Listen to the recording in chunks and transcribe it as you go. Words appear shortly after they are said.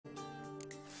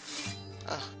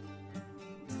Oh.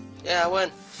 Yeah, I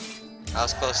won. I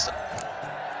was close.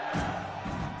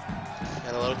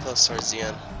 Got a little close towards the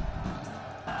end.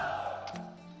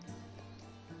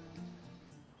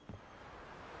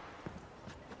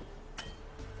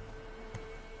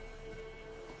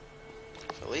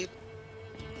 Philippe?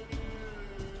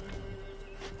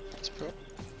 It's pro.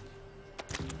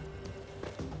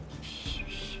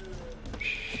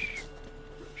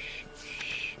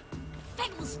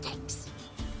 Fiddlesticks!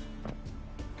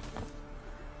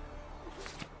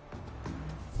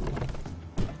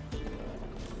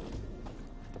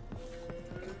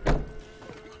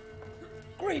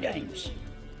 Greetings.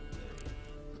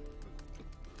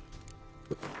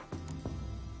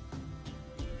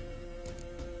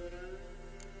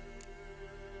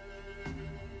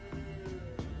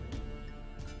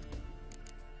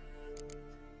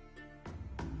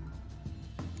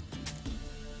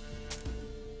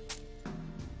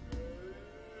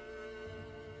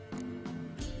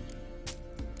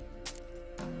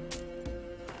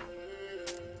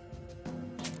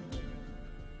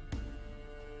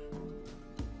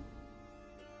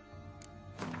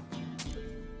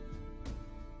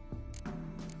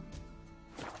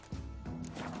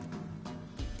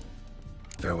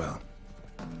 Farewell.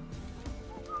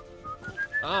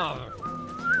 Oh.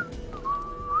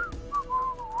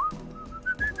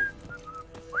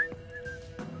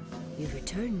 You've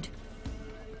returned.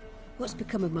 What's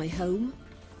become of my home?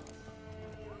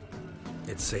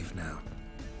 It's safe now.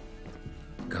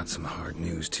 Got some hard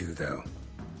news too, though.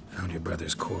 Found your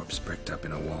brother's corpse bricked up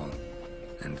in a wall.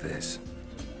 And this.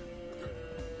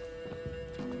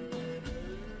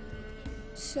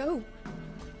 So,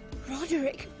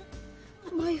 Roderick,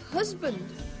 my husband,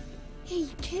 he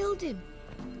killed him.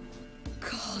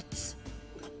 Gods.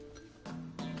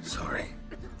 Sorry.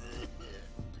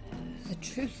 The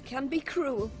truth can be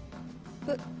cruel,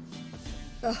 but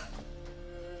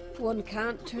one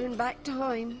can't turn back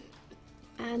time.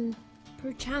 And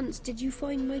perchance, did you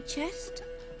find my chest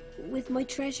with my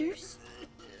treasures?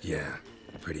 Yeah,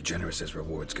 pretty generous as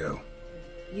rewards go.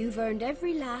 You've earned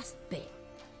every last bit.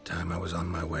 Time I was on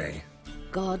my way.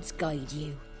 Gods guide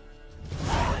you.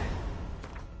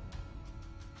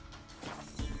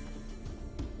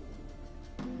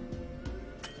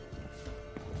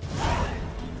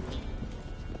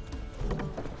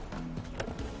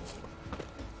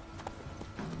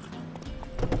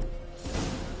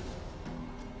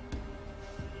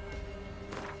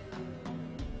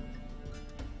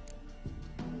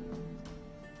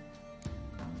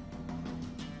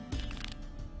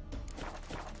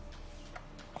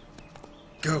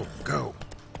 Go, go.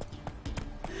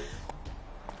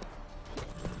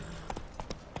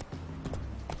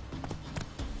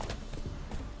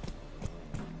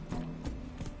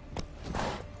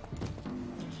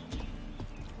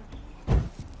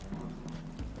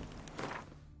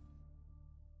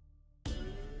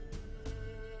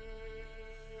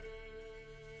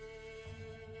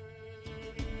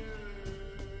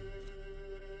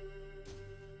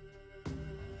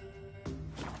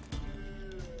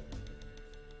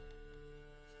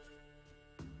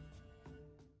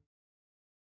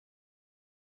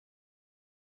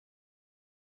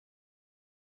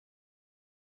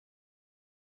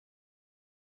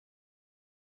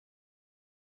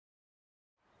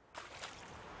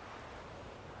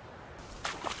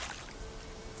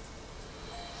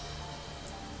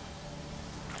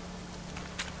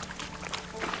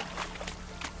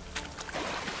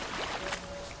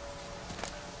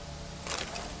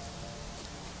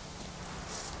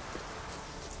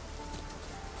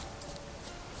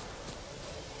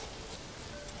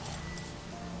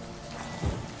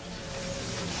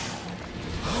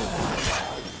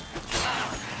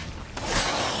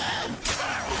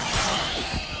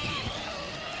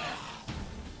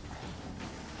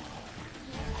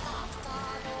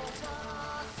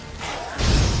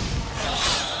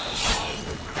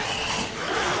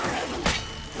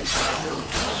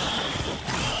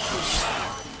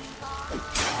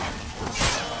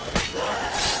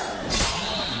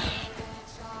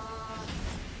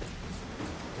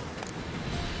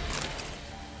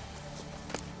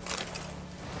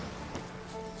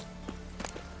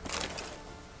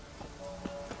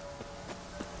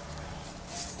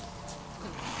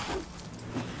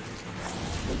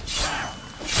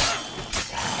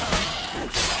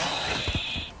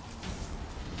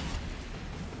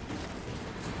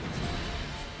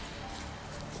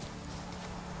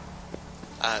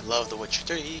 I love The Witcher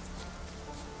 3.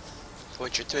 The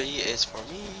Witcher 3 is for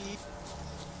me.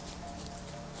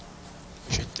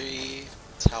 Witcher 3,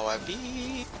 that's how I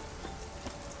be.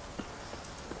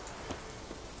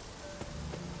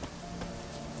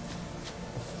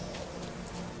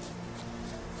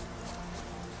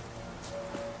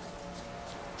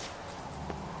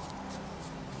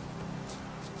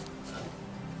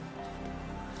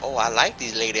 Oh, I like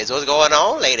these ladies. What's going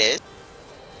on, ladies?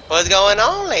 What's going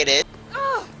on, ladies?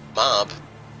 Mob.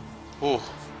 Ooh.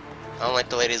 I don't like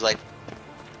the ladies like.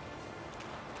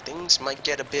 Things might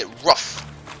get a bit rough.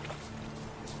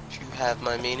 If you have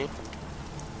my meaning.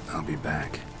 I'll be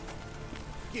back.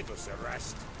 Give us a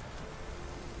rest.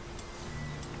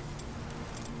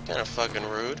 Kinda fucking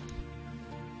rude.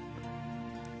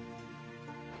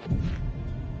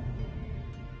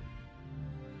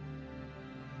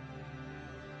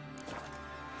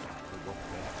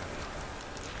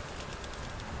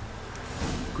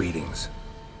 Greetings.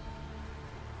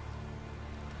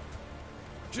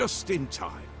 Just in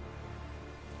time.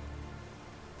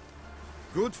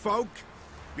 Good folk,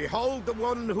 behold the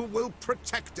one who will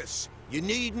protect us. You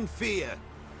needn't fear.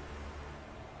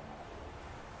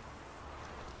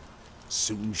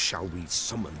 Soon shall we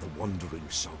summon the wandering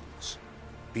souls.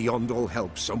 Beyond all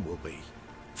help some will be.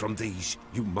 From these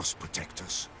you must protect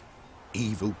us.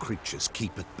 Evil creatures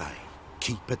keep at bay.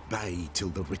 Keep at bay till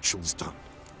the ritual's done.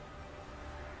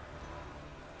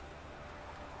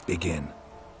 Begin.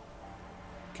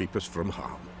 Keep us from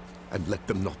harm, and let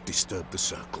them not disturb the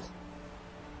circle.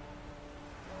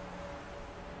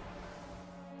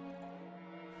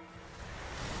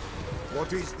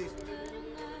 What is this?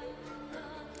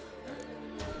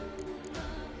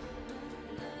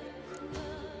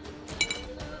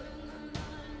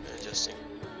 Adjusting.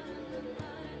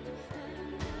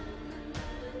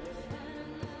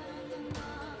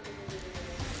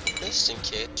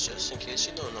 Just in case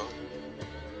you don't know.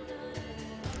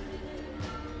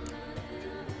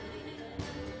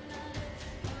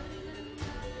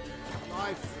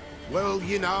 Life, well,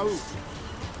 you know.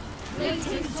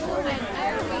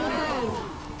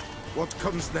 What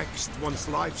comes next once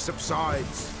life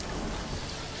subsides?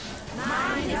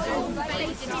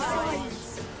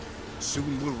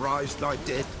 Soon will rise thy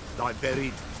dead, thy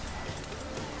buried.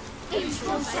 Each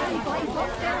will say by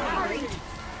what they're hurried.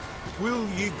 Will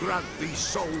ye grant these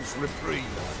souls reprieve?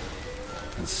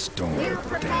 And storm. We're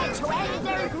prepared to end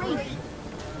their grief.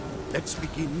 Let's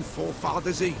begin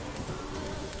Forefathers' Eve.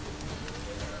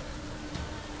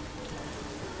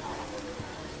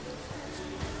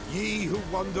 Ye who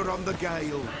wander on the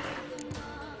gale.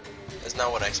 That's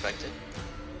not what I expected.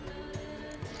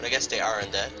 But I guess they are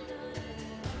undead.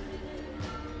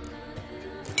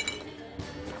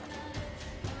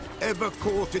 Ever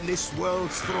caught in this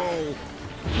world's thrall.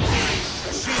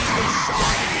 See the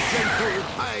sun, gentle,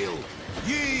 pale.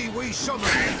 Ye we summon,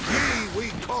 ye we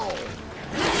call.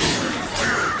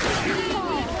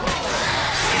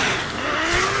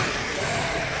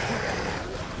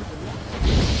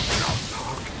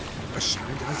 Hark, a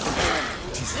sound I hear.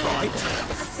 'Tis right.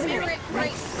 Spirit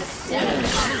breaks the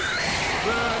stillness.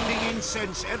 Burning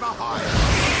incense ever higher.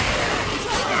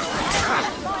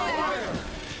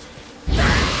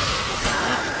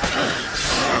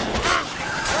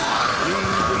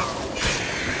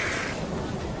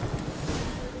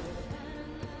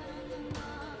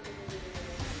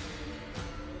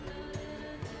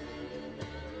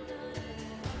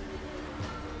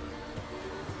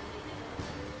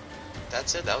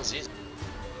 That's it, that was easy.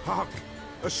 Hark,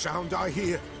 a sound I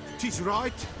hear. 'Tis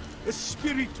right. A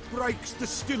spirit breaks the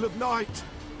still of night.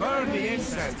 Burn the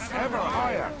incense ever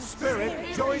higher.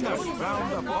 Spirit, join us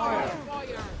round the fire.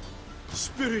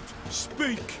 Spirit,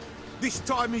 speak. This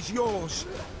time is yours.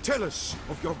 Tell us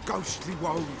of your ghostly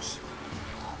woes.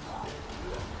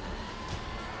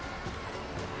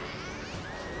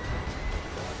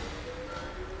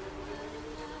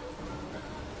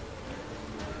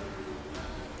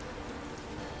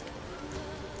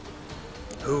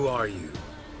 Who are you?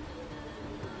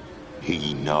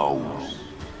 He knows.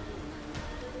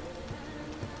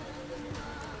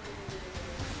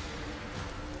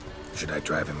 Should I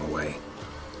drive him away?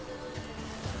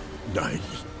 Nay.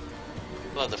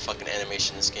 Love the fucking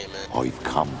animation in this game, man. I've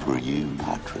come for you,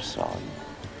 patricide.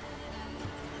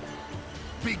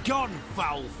 Begone,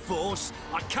 foul force!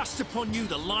 I cast upon you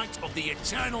the light of the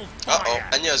eternal fire! Uh-oh,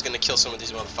 I knew I was gonna kill some of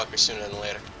these motherfuckers sooner than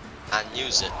later. I knew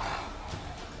it.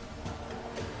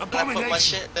 Then I put my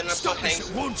shit, then I Stop put this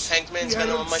at once. Hangman's The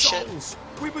venom on errant my shit. souls.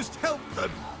 We must help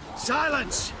them.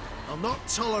 Silence! I'll not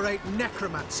tolerate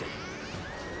necromancy.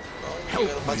 Oh,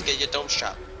 you're about to get your dome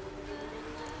shot.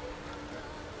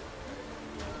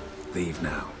 Leave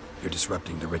now. You're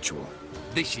disrupting the ritual.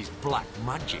 This is black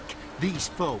magic. These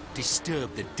folk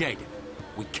disturb the dead.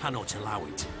 We cannot allow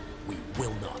it. We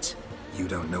will not. You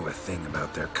don't know a thing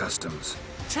about their customs.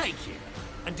 Take him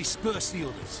and disperse the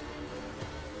others.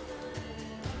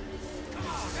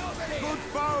 Good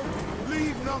folk,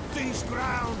 leave not these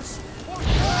grounds.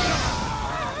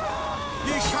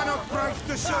 Ye cannot break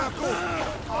the circle.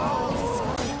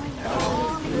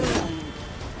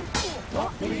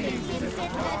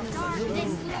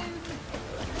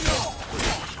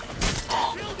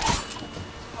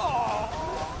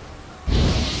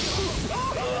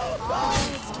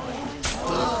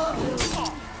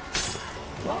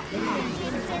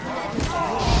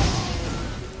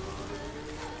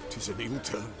 'Tis an ill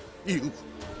turn. Ill.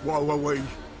 Woe away.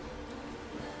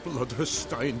 Blood has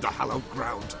stained the hallowed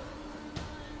ground.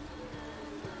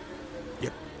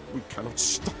 Yet we cannot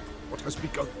stop what has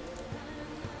begun.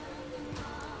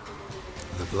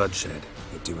 The bloodshed,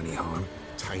 it do any harm?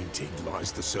 Tainted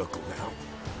lies the circle now.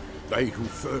 They who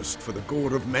thirst for the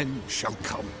gore of men shall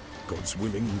come. God's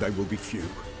willing they will be few,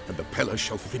 and the Peller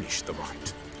shall finish the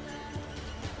rite.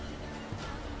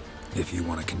 If you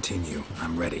want to continue,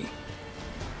 I'm ready.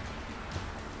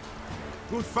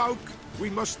 Good folk, we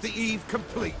must the eve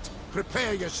complete.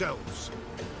 Prepare yourselves.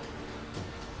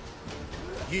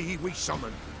 Ye we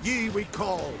summon, ye we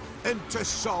call. Enter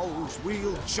souls,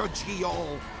 we'll judge ye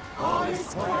all. All is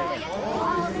quiet,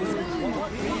 all is moon.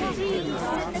 In the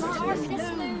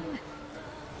darkness moon.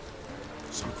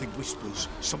 Something whispers,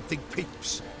 something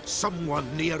peeps.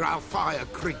 Someone near our fire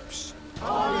creeps.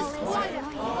 All is quiet,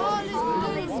 all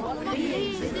is moon.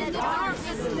 In the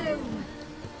darkness moon.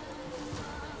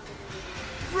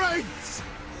 Wraiths!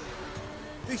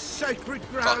 This sacred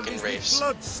ground Fucking is wraiths.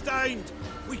 blood-stained.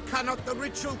 We cannot the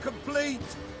ritual complete.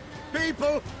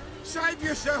 People, save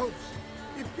yourselves.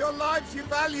 If your lives you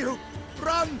value,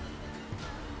 run!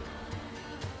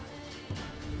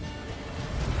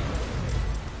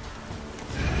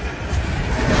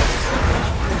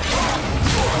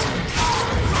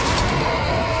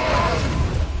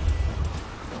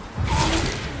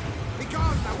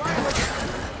 Begone, away with you!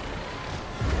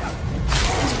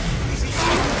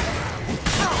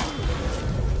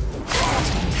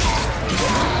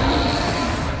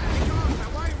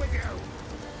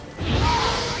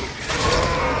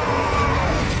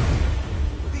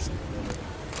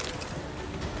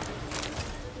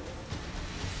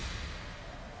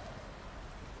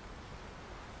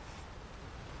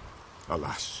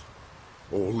 Alas,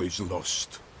 all is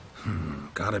lost.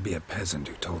 Gotta be a peasant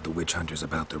who told the witch hunters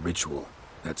about the ritual.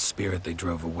 That spirit they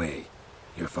drove away.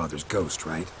 Your father's ghost,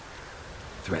 right?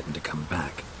 Threatened to come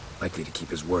back. Likely to keep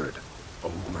his word.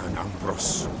 Old man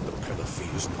Ambros, the Peller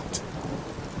fears not.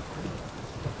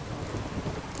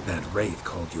 That wraith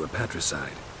called you a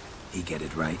patricide. He get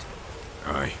it right?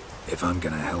 Aye. If I'm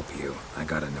gonna help you, I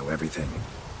gotta know everything.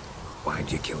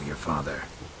 Why'd you kill your father?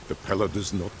 The Peller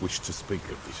does not wish to speak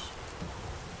of this.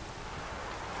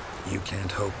 You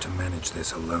can't hope to manage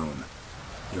this alone.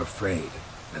 You're afraid,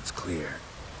 that's clear.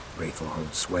 Wraith will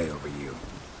hold sway over you.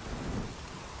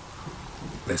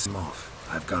 Listen off,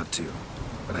 I've got to.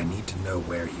 But I need to know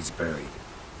where he's buried.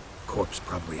 Corpse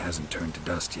probably hasn't turned to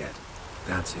dust yet.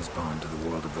 That's his bond to the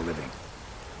world of the living.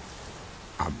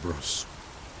 Ambros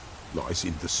lies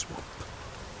in the swamp.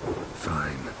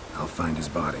 Fine, I'll find his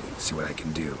body, see what I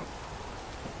can do.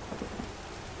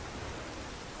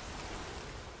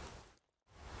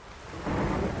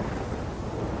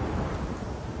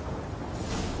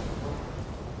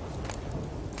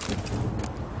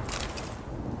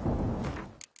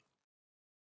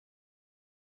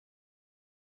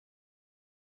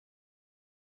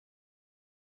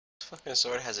 Fucking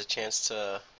sword has a chance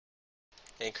to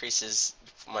increase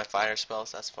my fire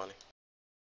spells. That's funny.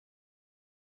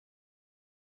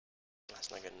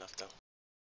 That's not good enough though.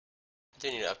 I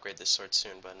do need to upgrade this sword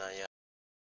soon, but not yet.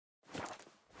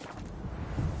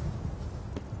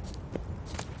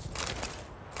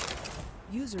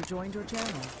 User joined your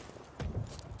channel.